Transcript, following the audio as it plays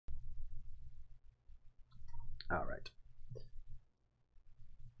All right.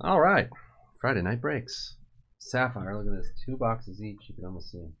 All right. Friday night breaks. Sapphire, look at this. 2 boxes each. You can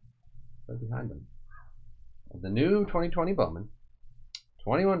almost see them. Right behind them. The new 2020 Bowman,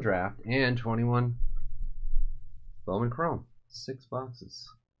 21 draft, and 21 Bowman Chrome. 6 boxes.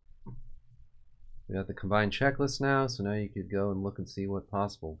 We got the combined checklist now, so now you could go and look and see what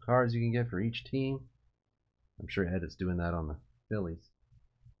possible cards you can get for each team. I'm sure Ed is doing that on the Phillies.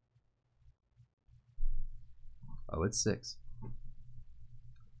 Oh, it's 6.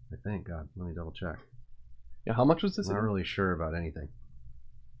 I think. God, let me double check. Yeah, how much was this? I'm not really sure about anything.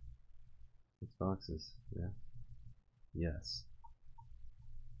 6 boxes. Yeah. Yes.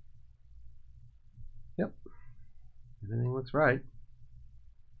 Yep. Everything looks right.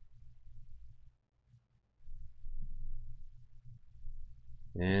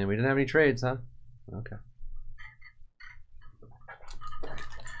 And we didn't have any trades, huh? Okay.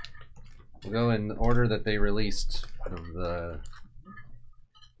 We'll go in order that they released of the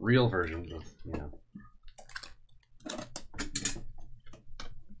real versions of, you know.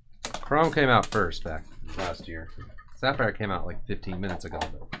 Chrome came out first back last year. Sapphire came out like 15 minutes ago,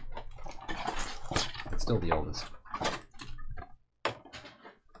 but it's still the oldest.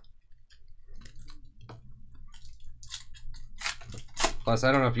 Plus,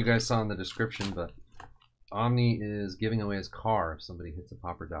 I don't know if you guys saw in the description, but Omni is giving away his car if somebody hits a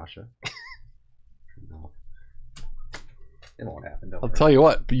Pappardasha. No. It won't happen. I'll tell you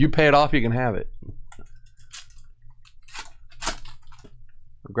what, you pay it off, you can have it.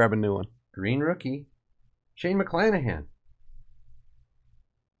 I'll grab a new one. Green rookie, Shane McClanahan.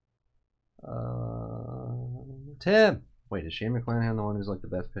 Tim. Wait, is Shane McClanahan the one who's like the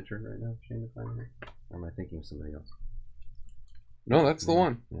best pitcher right now? Shane McClanahan? Or am I thinking of somebody else? No, that's the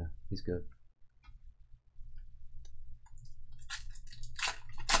one. Yeah, he's good.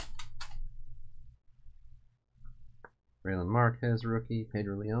 Raylan Marquez rookie,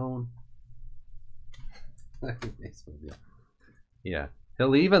 Pedro Leon. Yeah,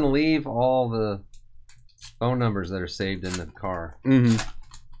 he'll even leave all the phone numbers that are saved in the car. Mm-hmm.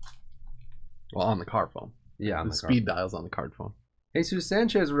 Well, on the car phone. Yeah, on the speed dial's on the card phone. Jesus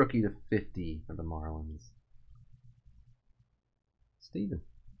Sanchez rookie to 50 for the Marlins. Steven.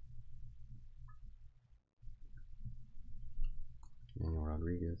 Daniel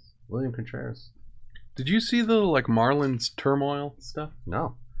Rodriguez. William Contreras. Did you see the like Marlins turmoil stuff?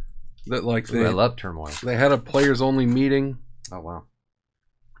 No. That like I love turmoil. They had a players only meeting. Oh wow.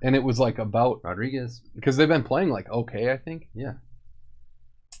 And it was like about Rodriguez because they've been playing like okay, I think. Yeah.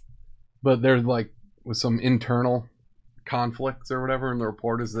 But there's like with some internal conflicts or whatever, and the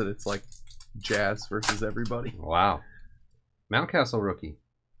report is that it's like Jazz versus everybody. Wow. Mountcastle rookie.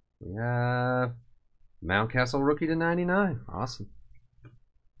 We have Mountcastle rookie to 99. Awesome.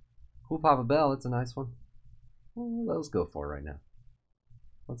 Cool Papa Bell. It's a nice one. What will those go for right now?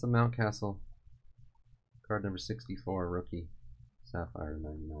 What's a Mountcastle card number 64 rookie? Sapphire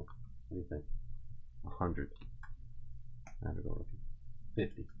 99. What do you think? 100. Madrigal rookie.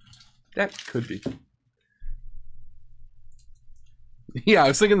 50. That could be. Yeah, I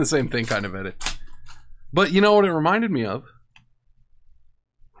was thinking the same thing kind of at it. But you know what it reminded me of?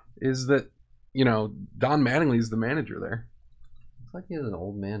 Is that, you know, Don Mattingly's the manager there. Looks like he has an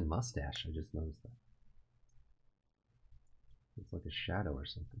old man mustache. I just noticed that. It's like a shadow or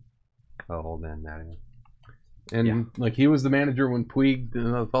something. Oh, old man Mattingly. And yeah. Like he was the manager when Puig,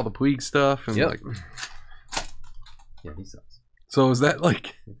 all the Puig stuff. And yep. Like, yeah, he sucks. So is that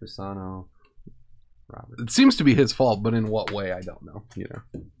like Fasano, Robert? It seems to be his fault, but in what way I don't know. You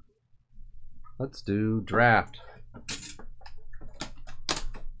know. Let's do draft.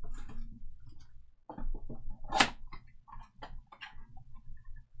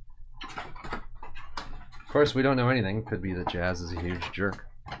 Of course, we don't know anything. Could be that Jazz is a huge jerk.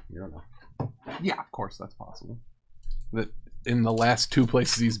 You don't know. Yeah, of course, that's possible. That in the last 2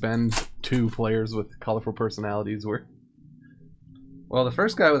 places he's been, 2 players with colorful personalities were. Well, the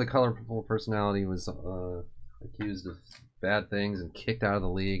first guy with a colorful personality was accused of bad things and kicked out of the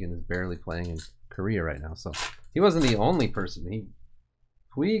league and is barely playing in Korea right now. So he wasn't the only person.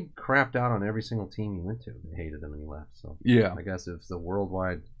 Puig crapped out on every single team he went to. They hated him and he left. So yeah, I guess it's a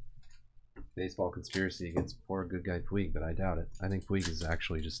worldwide baseball conspiracy against poor good guy Puig, but I doubt it. I think Puig is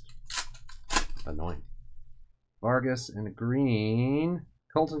actually just annoying. Vargas and a green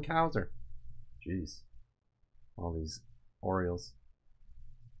Colton Cowser. Jeez. All these Orioles.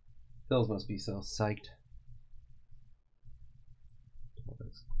 Phils must be so psyched.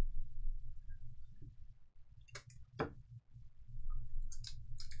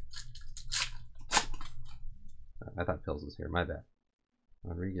 I thought Phils was here. My bad.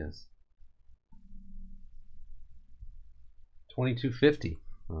 Rodriguez. $22.50.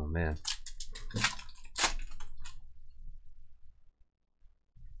 Oh man.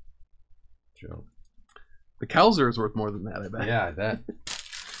 Joke. The Kowser is worth more than that, I bet. Yeah, I bet.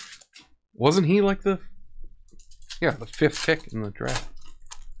 Wasn't he like the fifth pick in the draft?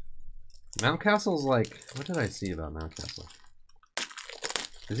 Mountcastle's like, what did I see about Mountcastle?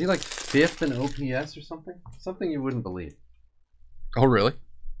 Is he like 5th in OPS or something? Something you wouldn't believe. Oh, really?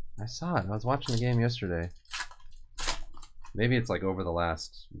 I saw it. I was watching the game yesterday. Maybe it's like over the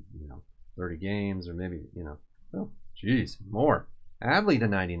last, 30 games, or maybe, oh, geez, more. Adley to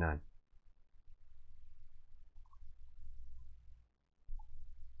 99.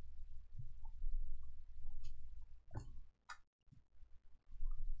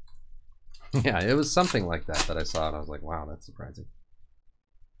 Yeah, it was something like that I saw, and I was like, wow, that's surprising.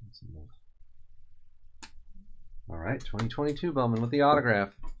 All right, 2022 Bowman with the autograph.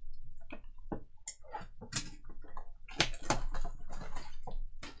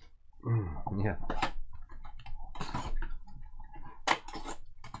 Yeah.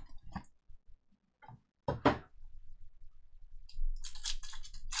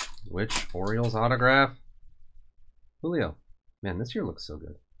 Which Orioles autograph? Julio. Man, this year looks so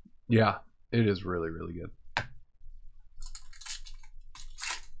good. Yeah, it is really, really good.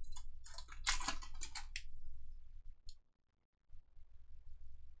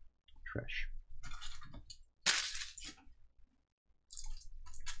 Fresh.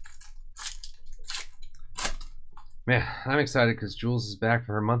 Man, I'm excited because Jules is back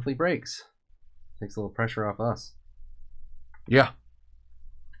for her monthly breaks. Takes a little pressure off us. Yeah.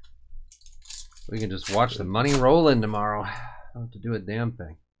 We can just watch the money roll in tomorrow. I don't have to do a damn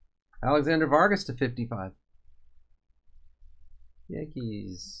thing. Alexander Vargas to 55.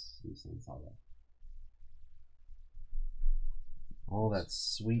 Yankees. All that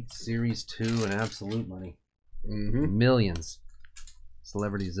sweet Series 2 and absolute money. Mm-hmm. Millions.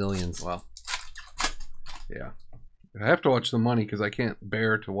 Celebrity zillions. Well, yeah. I have to watch the money because I can't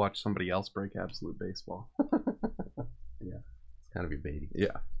bear to watch somebody else break absolute baseball. Yeah. It's kind of your baby.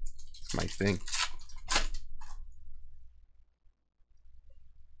 Yeah. It's my thing.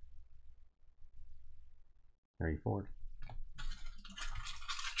 Harry Ford.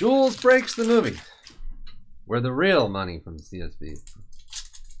 Jules breaks the movie. Where the real money from the CSB.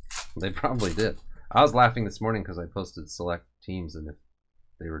 They probably did. I was laughing this morning because I posted select teams, and if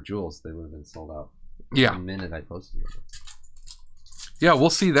they were Jules, they would have been sold out. Yeah. The minute I posted it. Yeah, we'll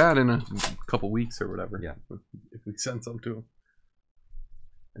see that in a couple weeks or whatever. Yeah. If we send some to him.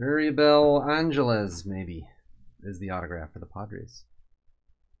 Uriel Angeles, maybe, is the autograph for the Padres.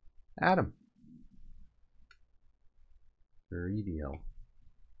 Adam. Uriel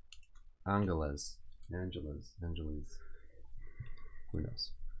Angeles. Angeles. Who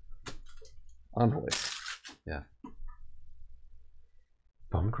knows? Angeles. Yeah.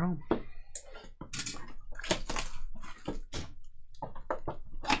 Bowman Chrome.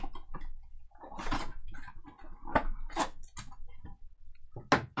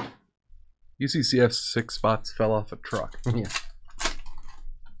 UCCF's 6 spots fell off a truck. Yeah.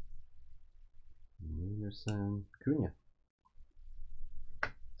 Anderson. Cunha.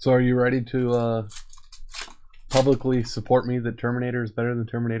 So are you ready to publicly support me that Terminator is better than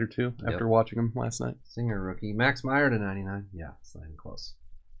Terminator 2 after watching him last night? Singer rookie. Max Meyer to 99. Yeah, it's not even close.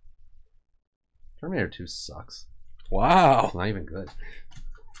 Terminator 2 sucks. Wow. It's not even good.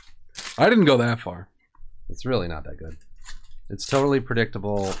 I didn't go that far. It's really not that good. It's totally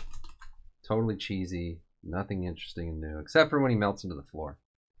predictable, totally cheesy, nothing interesting and new, except for when he melts into the floor.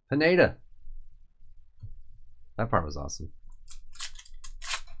 Pineda. That part was awesome.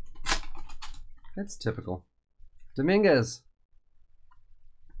 That's typical. Dominguez.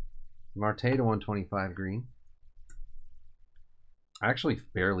 Marte to 125 green. I actually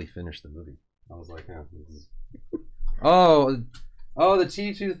barely finished the movie. I was like, this is... Oh, the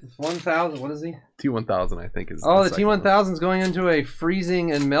T1000. What is he? T1000, I think, is. Oh, the T1000 is going into a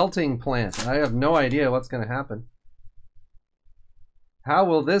freezing and melting plant. I have no idea what's going to happen. How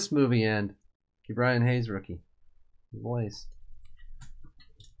will this movie end? Brian Hayes, rookie. Voice.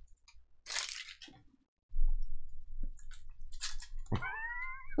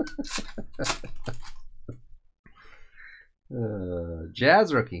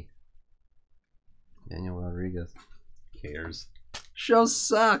 Jazz rookie. Daniel Rodriguez. Cares. Show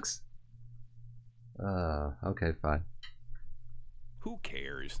sucks. Okay, fine. Who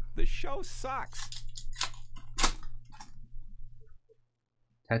cares? The show sucks.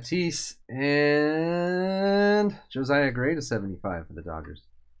 Tatis and Josiah Gray to 75 for the Dodgers.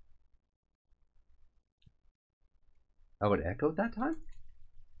 Oh, it echoed that time?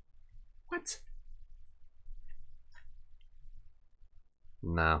 What?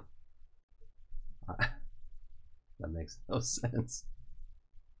 No. That makes no sense.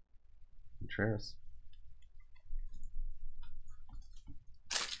 Contreras.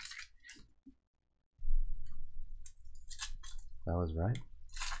 That was right.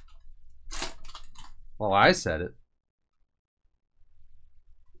 Well, I said it.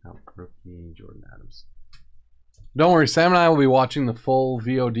 Count rookie Jordan Adams. Don't worry, Sam and I will be watching the full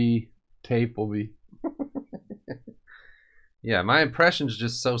VOD tape. We'll be. Yeah, my impression's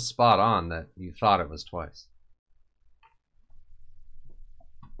just so spot on that you thought it was twice.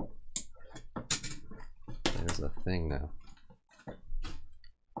 There's a thing now.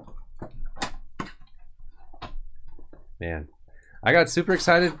 Man, I got super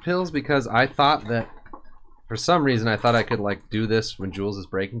excited, Pills, because I thought that, for some reason, I thought I could like do this when Jules is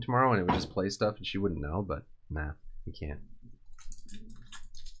breaking tomorrow, and it would just play stuff, and she wouldn't know. But nah, you can't.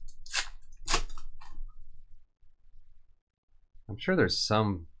 I'm sure there's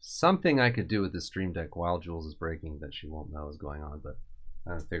something I could do with this stream deck while Jules is breaking that she won't know is going on, but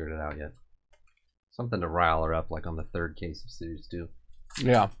I haven't figured it out yet. Something to rile her up, like on the third case of Series 2.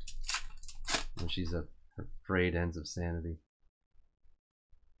 Yeah. When she's at her frayed ends of sanity.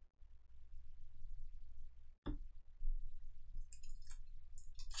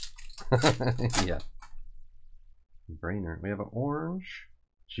 Yeah. Brainer. We have an orange.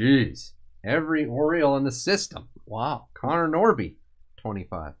 Jeez. Every Oriole in the system. Wow. Connor Norby,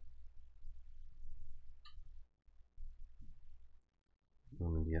 25.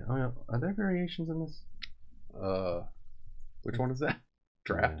 Oh, yeah. Are there variations in this? Which one is that?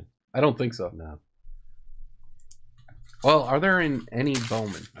 Draft? Yeah. I don't think so. No. Well, are there in any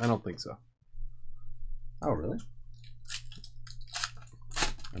Bowman? I don't think so. Oh, really?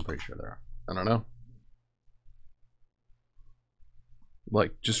 I'm pretty sure there are. I don't know.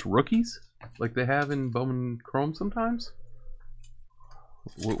 Like just rookies, like they have in Bowman Chrome sometimes.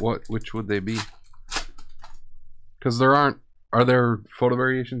 Which would they be? Because there aren't. Are there photo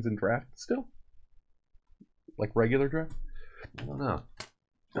variations in draft still? Like regular draft? I don't know.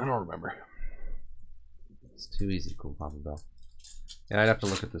 I don't remember. It's too easy, Cool Papa Bell. Yeah, I'd have to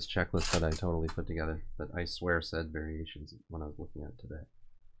look at this checklist that I totally put together, that I swear said variations when I was looking at it today.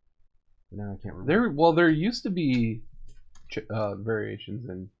 But now I can't remember. There used to be variations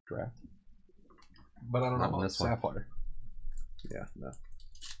in draft, but I don't know about this one. Sapphire. Yeah, no.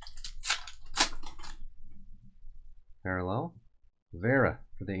 Parallel. Vera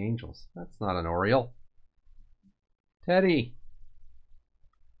for the Angels. That's not an Oriole. Teddy.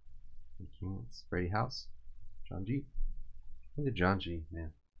 Brady House. John G. Look at John G.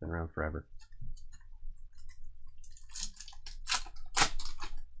 Man, been around forever.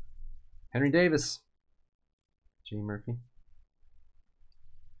 Henry Davis. J. Murphy.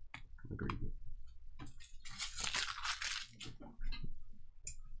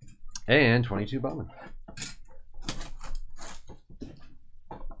 And 22 Bowman.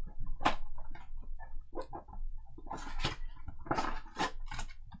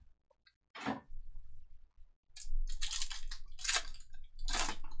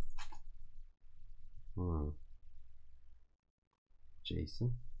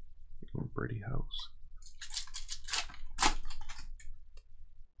 Jason. Brady House.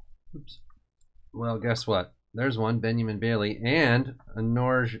 Oops. Well, guess what? There's one, Benjamin Bailey, and a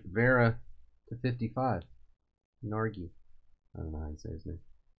Norge Vera to 55. Norgie. I don't know how you say his name.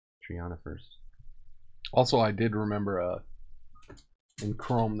 Triana first. Also, I did remember in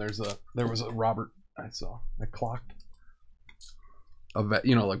Chrome there was a Robert I clocked a vet,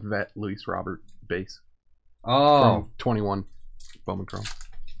 like vet Luis Robert base. Oh, from 21 Bowman Chrome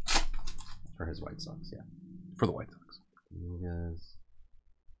for his White Sox, yeah. For the White Sox.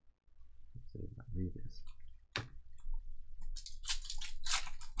 Let's see, read this.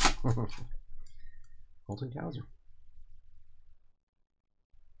 Colton Cowser.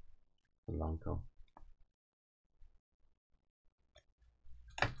 Blanco.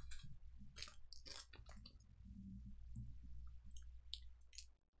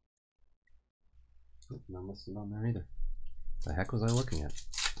 Not listed on there either. The heck was I looking at?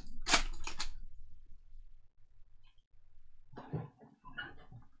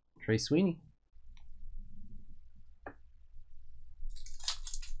 Trey Sweeney.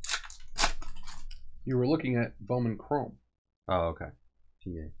 You were looking at Bowman Chrome. Oh, okay.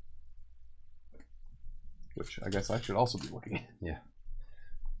 PA. Which I guess I should also be looking at. Yeah.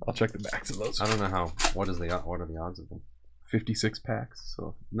 I'll check the backs of those. I don't know what are the odds of them? 56 packs,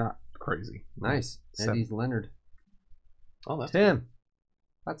 so not crazy. Nice. Andy's Leonard. Oh, that's Tim. good.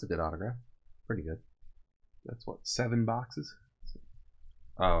 That's a good autograph. Pretty good. That's what, 7 boxes?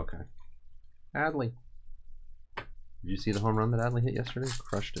 Oh, okay. Adley. Did you see the home run that Adley hit yesterday?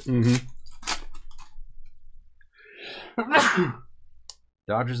 Crushed it. Mm-hmm.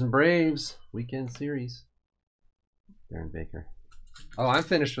 Dodgers and Braves weekend series. Darren Baker. Oh, I'm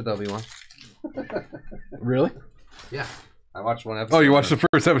finished with Obi-Wan. Really? Yeah. I watched one episode. Oh, you watched the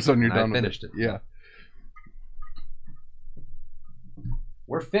first episode and you're done I finished with it. Yeah.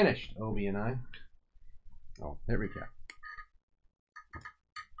 We're finished, Obi and I. Oh, hit recap.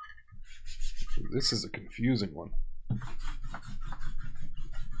 This is a confusing one.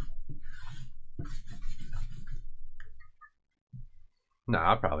 No,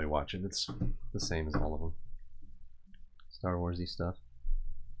 I'll probably watch it. It's the same as all of them. Star Warsy stuff.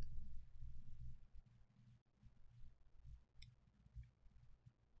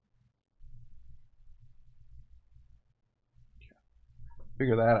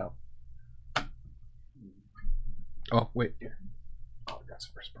 Figure that out. Oh, wait. Here. Oh, that's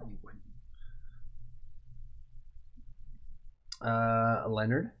first probably.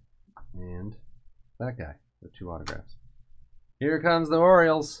 Leonard and that guy with 2 autographs. Here comes the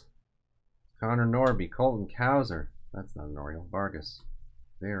Orioles. Connor Norby, Colton Cowser. That's not an Oriole. Vargas,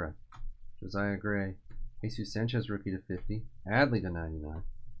 Vera, Josiah Gray, Jesus Sanchez rookie to 50, Adley to 99,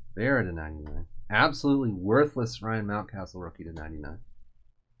 Vera to 99. Absolutely worthless Ryan Mountcastle rookie to 99.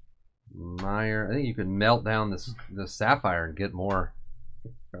 Meyer, I think you could melt down this Sapphire and get more.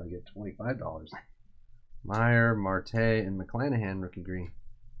 Probably get $25. Meyer, Marte, and McClanahan rookie green.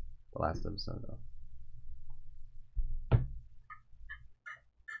 The last episode though.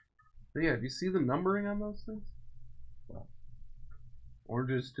 But yeah, do you see the numbering on those things? Wow.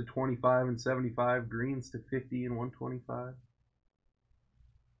 Oranges to 25 and 75, greens to 50 and 125.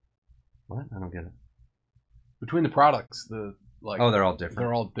 What? I don't get it. Between the products, oh, they're all different.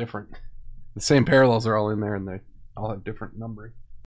 They're all different. The same parallels are all in there, and they all have different numbering.